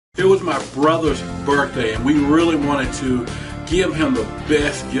It was my brother's birthday, and we really wanted to give him the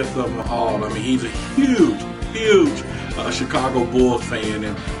best gift of them all. I mean, he's a huge Chicago Bulls fan,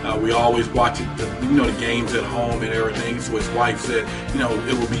 and we always watch it, the games at home and everything. So his wife said,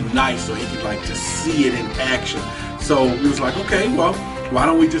 it would be nice so he could just see it in action. So we was like, okay, well, why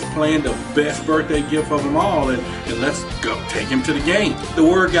don't we just plan the best birthday gift of them all, and let's go take him to the game. The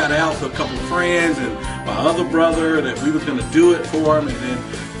word got out to a couple of friends and my other brother that we was going to do it for him, and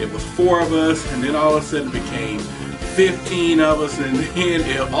then it was 4 of us, and then all of a sudden it became 15 of us, and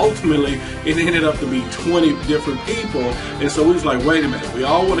then ultimately it ended up to be 20 different people. And so we was like, wait a minute, we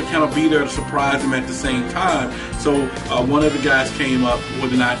all want to kind of be there to surprise them at the same time. So one of the guys came up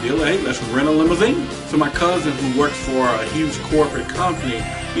with an idea, hey, let's rent a limousine. So my cousin, who works for a huge corporate company,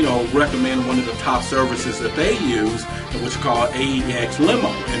 recommended one of the top services that they use, which is called AEX Limo.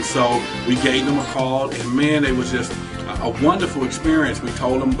 And so we gave them a call, and man, it was just a wonderful experience. We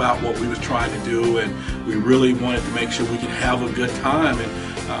told them about what we was trying to do, and we really wanted to make sure we could have a good time.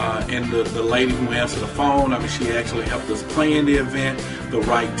 And the lady who answered the phone, I mean, she actually helped us plan the event, the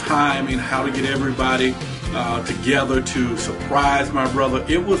right time, and how to get everybody together to surprise my brother.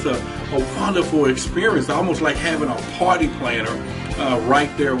 It was a wonderful experience, almost like having a party planner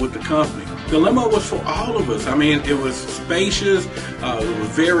right there with the company. The limo was for all of us. I mean, it was spacious, it was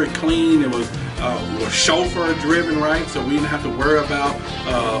very clean, it was chauffeur driven, right? So we didn't have to worry about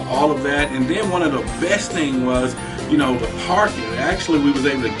all of that. And then one of the best thing was, the parking. Actually, we was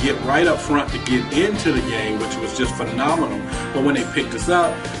able to get right up front to get into the game, which was just phenomenal. But when they picked us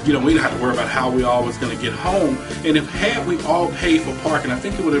up, we didn't have to worry about how we all was going to get home. And had we all paid for parking, I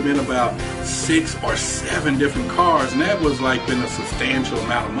think it would have been about 6 or 7 different cars, and that was been a substantial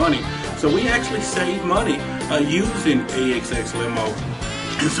amount of money. So we actually saved money using AEX Limo.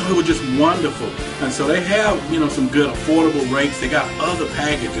 And so it was just wonderful. And so they have, some good affordable rates. They got other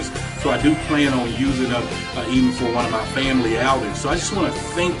packages. So I do plan on using them even for one of my family outings. So I just want to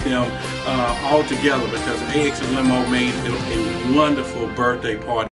thank them all together, because AEX Limo made it a wonderful birthday party.